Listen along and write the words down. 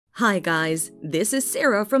Hi guys, this is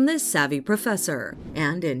Sarah from The Savvy Professor,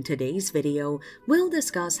 and in today's video, we'll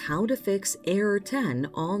discuss how to fix error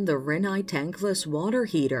 10 on the Rinnai Tankless water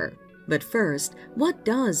heater. But first, what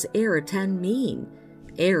does error 10 mean?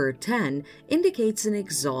 Error 10 indicates an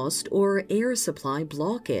exhaust or air supply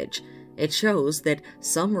blockage. It shows that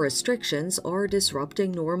some restrictions are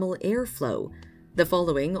disrupting normal airflow. The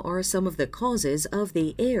following are some of the causes of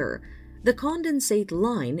the error. The condensate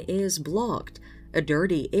line is blocked, a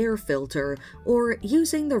dirty air filter, or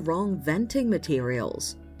using the wrong venting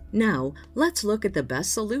materials. Now, let's look at the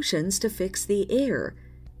best solutions to fix the error.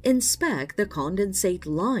 Inspect the condensate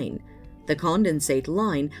line. The condensate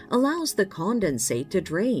line allows the condensate to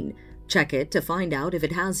drain. Check it to find out if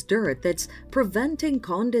it has dirt that's preventing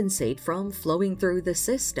condensate from flowing through the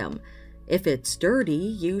system. If it's dirty,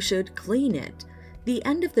 you should clean it. The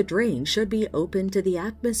end of the drain should be open to the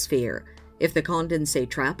atmosphere. If the condensate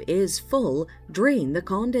trap is full, drain the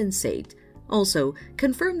condensate. Also,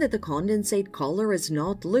 confirm that the condensate collar is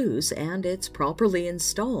not loose and it's properly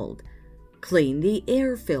installed. Clean the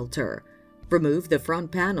air filter. Remove the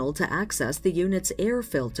front panel to access the unit's air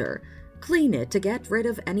filter. Clean it to get rid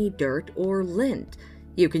of any dirt or lint.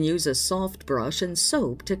 You can use a soft brush and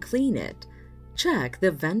soap to clean it. Check the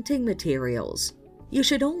venting materials. You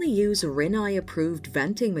should only use Rinnai-approved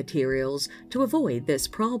venting materials to avoid this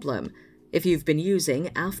problem. If you've been using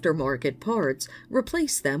aftermarket parts,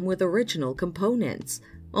 replace them with original components.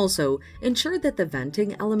 Also, ensure that the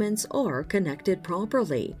venting elements are connected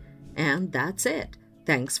properly. And that's it.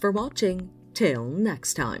 Thanks for watching. Till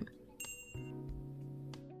next time.